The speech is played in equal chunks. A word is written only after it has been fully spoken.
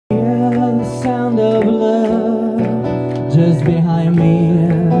waters behind me.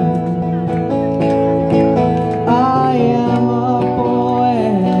 I am a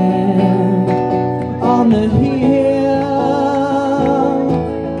poet on the hill,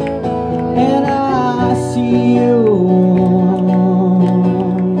 and I see you.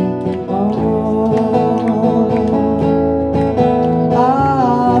 Oh,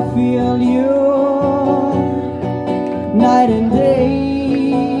 I feel you night and day.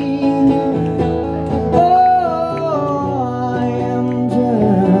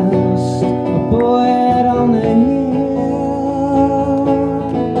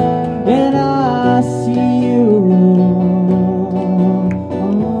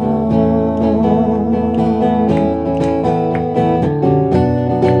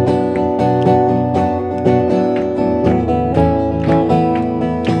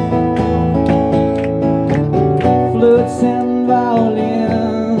 Flutes and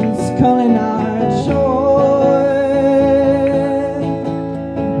violins calling our joy.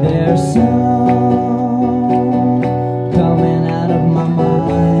 There's sound coming out of my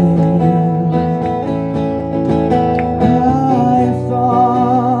mind. High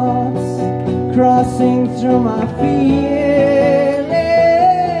thoughts crossing through my feelings.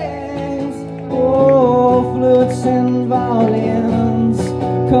 Oh, flutes and violins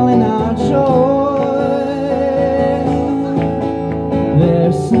calling our joy.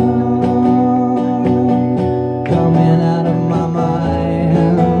 There's sound coming out of my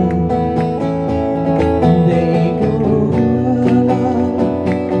mind. They go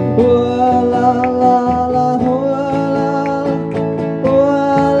la la la la, la la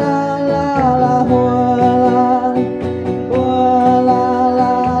la,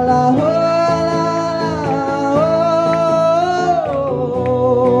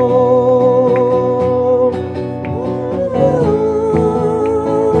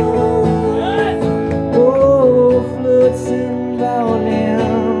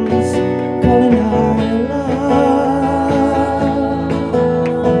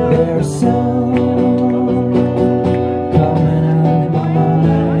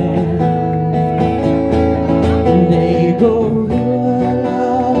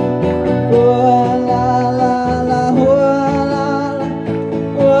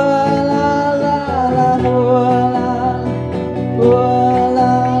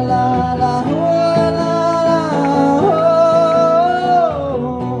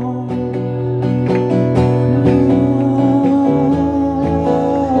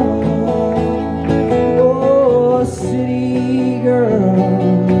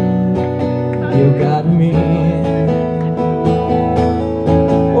 you got me.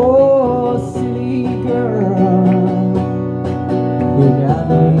 Oh, city girl, you got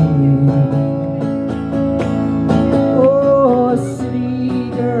me. Oh,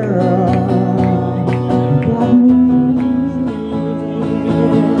 city girl, you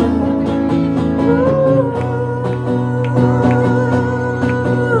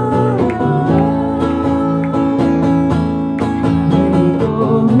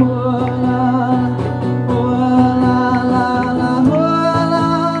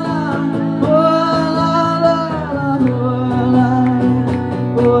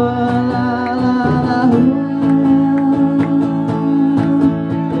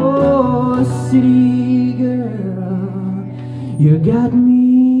City girl, you got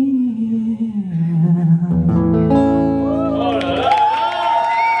me.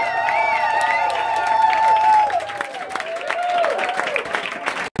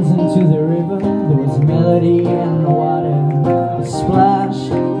 Into the river, there was melody in the water. It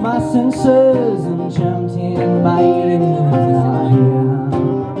splashed my senses and jumped in my ears.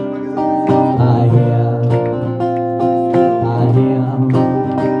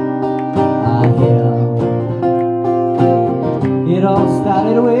 It all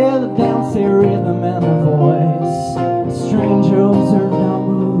started with a dancing rhythm and a voice. A stranger observed our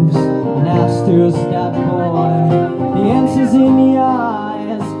moves and asked to stop, boy. The answer's in the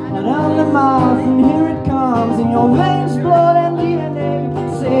eyes, not on the mouth, and here it comes in your veins, blood and DNA.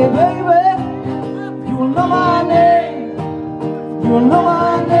 Say, baby, you will know my name. You will know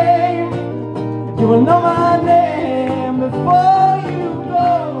my name. You will know my name before you go.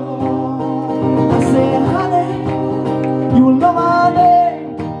 I say, honey, you will know my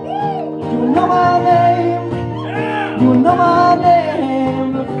name. You will know my name. You will know my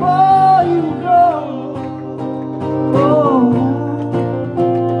name before you go. Oh.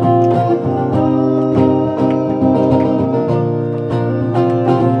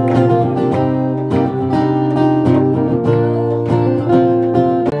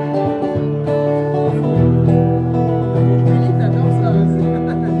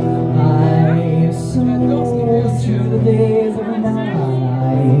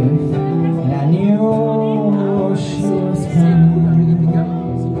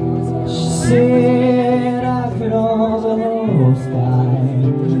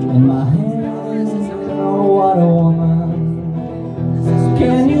 in my hand. Oh, what a woman.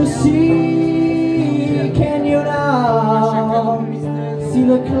 Can you see, can you now see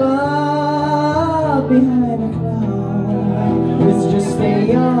the cloud behind the cloud? It's just a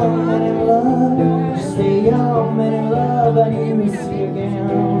young man in love, just a young man in love that you will see again.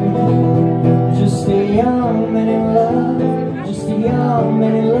 Just a young man in love, just a young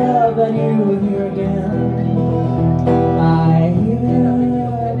man in love that you will hear again. I hear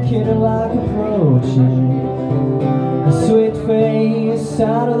a kid like approaching, a sweet face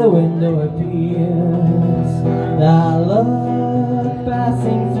out of the window appears. That look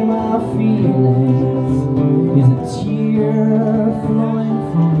passing through my feelings is a tear flowing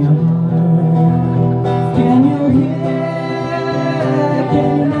from your heart. Can you hear, can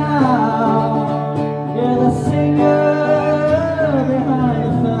you now hear the singer behind the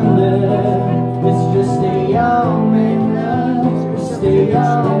thunder? It's just a young man love, just a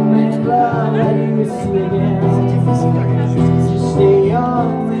young man love that you will see again. Just a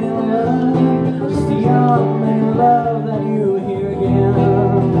young man love, just a young man love that you will hear again.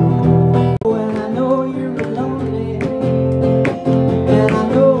 When I know you're lonely, and I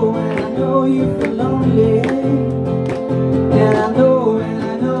know you feel lonely, and I know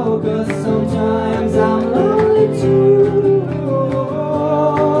 'cause sometimes I'm lonely too.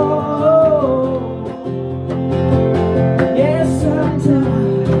 Yes, sometimes.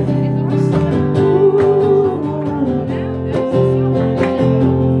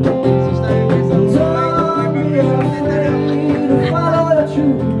 Don't be afraid to follow the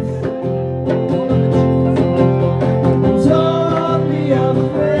truth. Don't be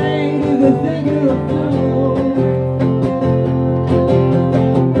afraid if you think you're a fool.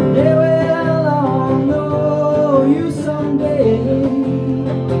 They will all know you someday.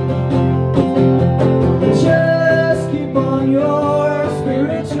 Just keep on your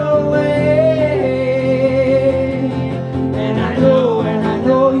spiritual way. And I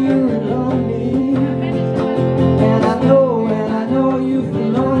know you're lonely. And I know you feel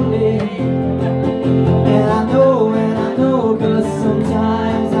lonely. And I know 'cause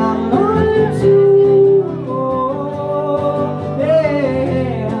sometimes I'm lonely too.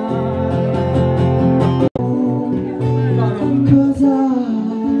 Yeah. 'Cause I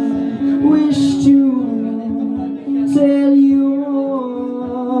wish to tell you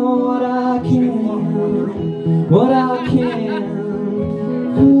what I can.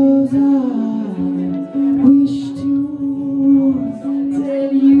 'Cause I wish to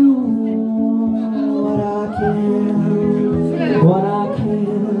tell you what I can.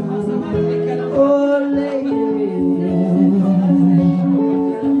 Oh lady,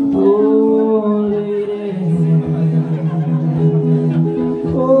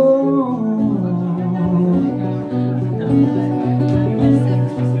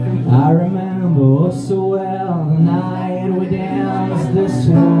 I remember so well the night we danced this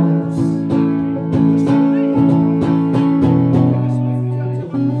once.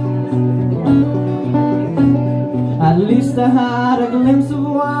 At least I had a glimpse of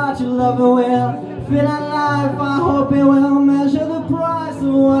what your lover will feel in life. I hope it will measure the price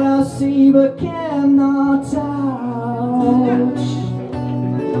of what I see but cannot touch.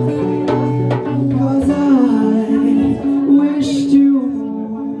 'Cause I wish to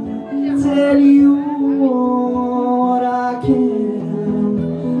tell you what I can.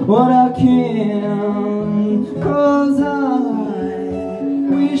 'Cause I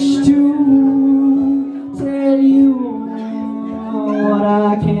wish to tell you what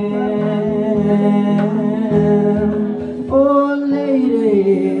I can. Oh lady,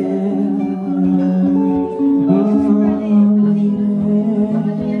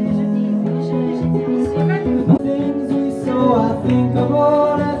 things we saw, I think of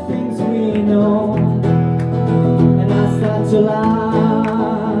all the things we know, and I start to lie.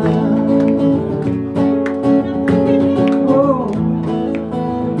 Oh,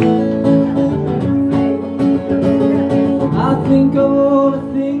 I think of all the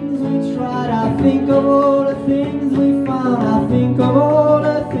things we tried, I think of all the things we found, I think of all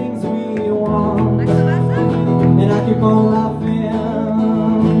the things we want, and I keep on laughing.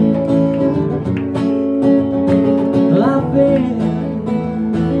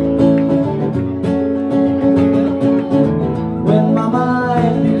 When my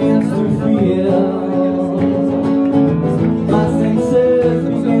mind begins to feel, my senses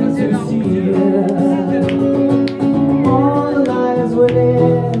begin to see all the lies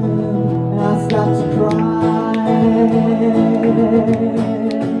within, and I start to cry.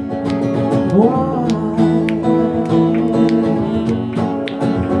 Why?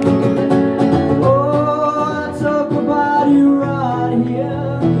 Oh, I talk about you right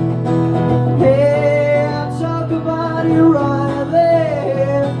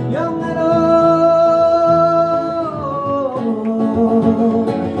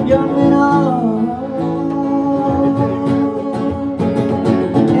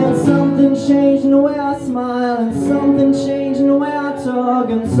changed in the way I smile, and something changed in the way I talk,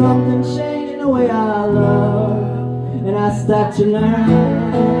 and something changed in the way I love. And I start to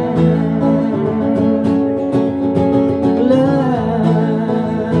learn.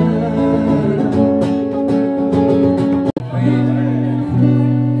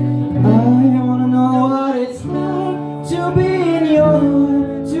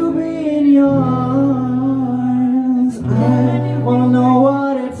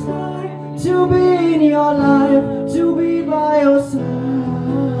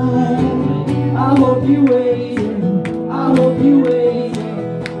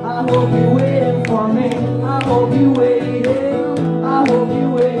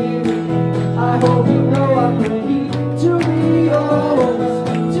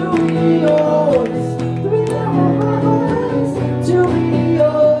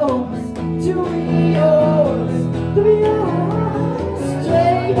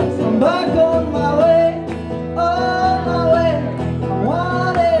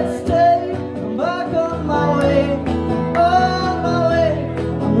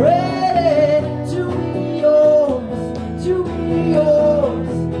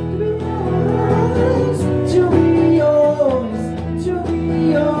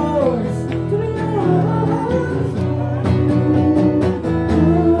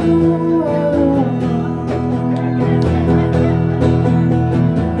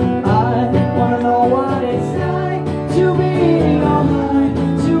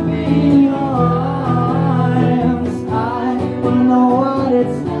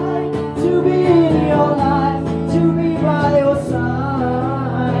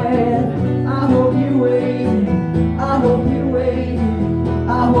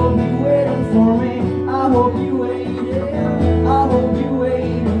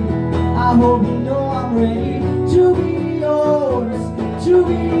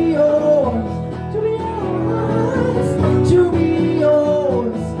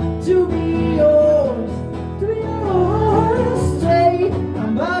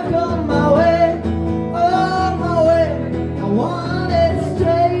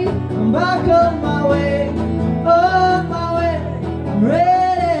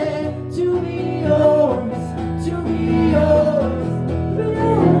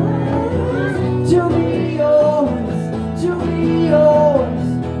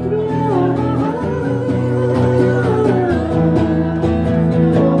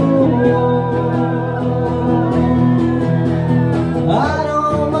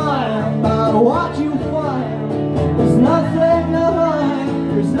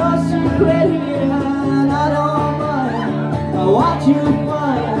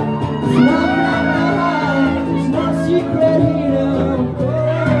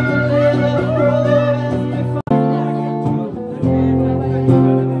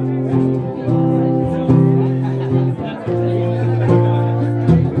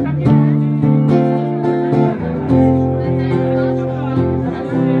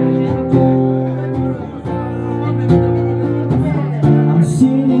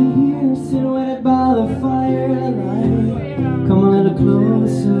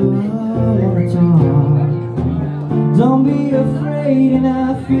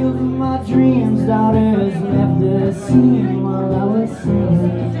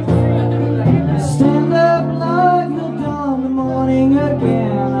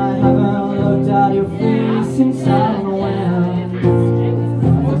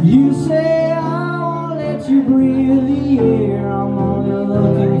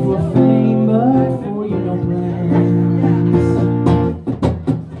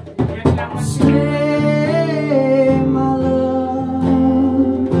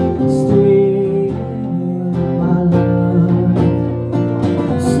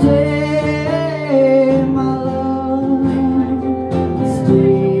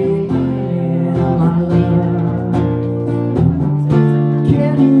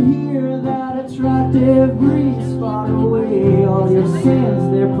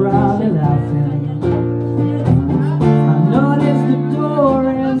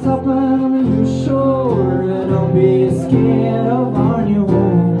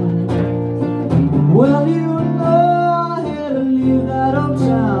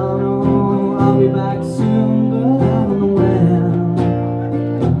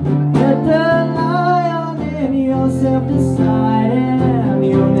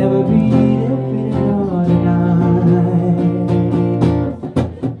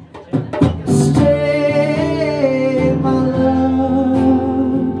 Stay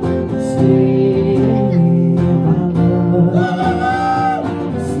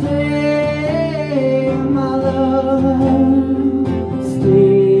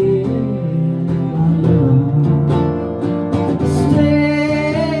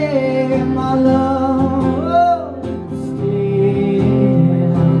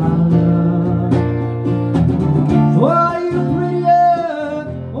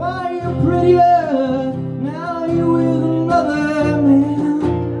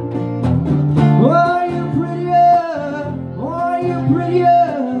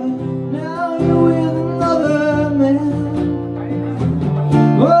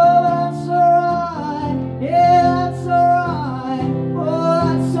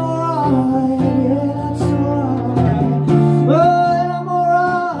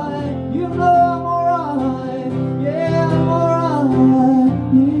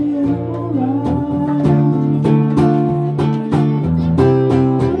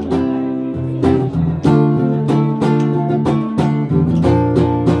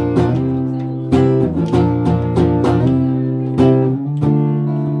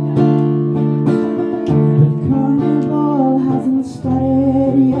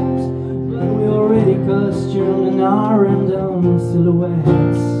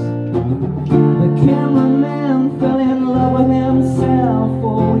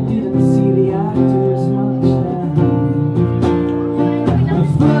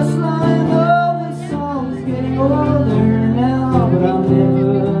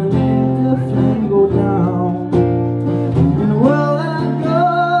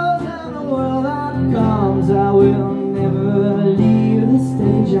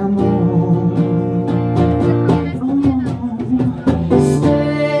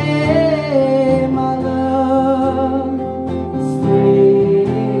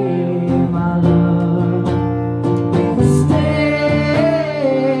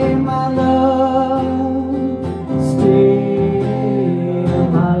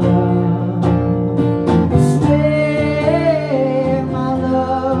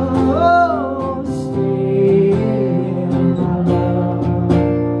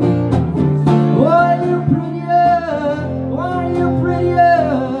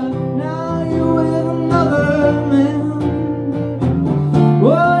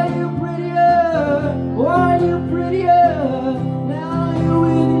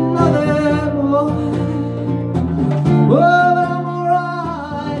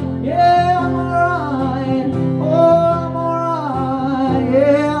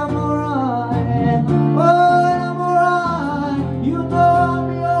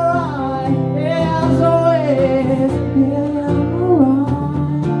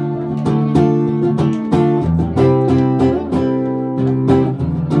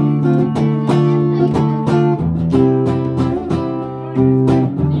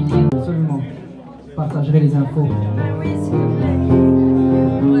info. Oui, s'il te plaît.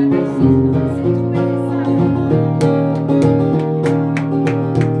 Ouais, merci.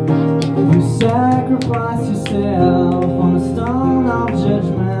 You sacrifice yourself on the stone of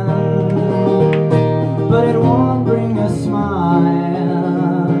judgment, but it won't bring a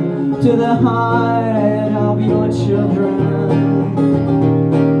smile to the heart of your children.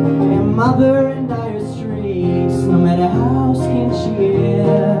 A mother in dire straits, no matter how skinny she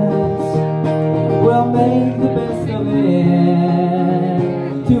is, will make the best of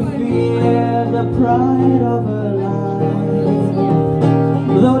it to fear the pride of her life.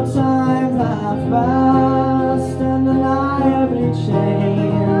 Though times have passed and the night have been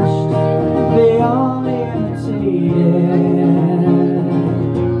changed, they only imitated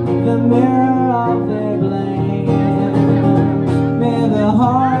the mirror of their blame. May the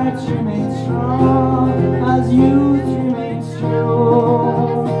hearts remain strong as youth remains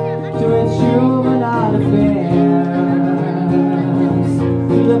true to its juvenile affairs,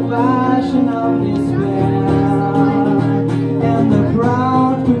 to the passion of despair, and the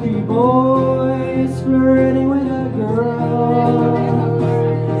proud cookie boys flirting with a girl,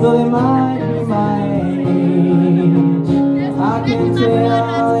 though they might be my age. I can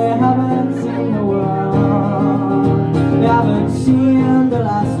tell they haven't seen the world, they haven't seen the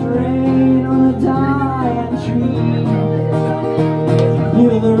last rain on a dying tree.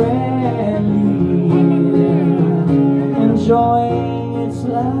 Near the red leaf, enjoying its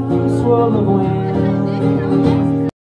last swirl of wind.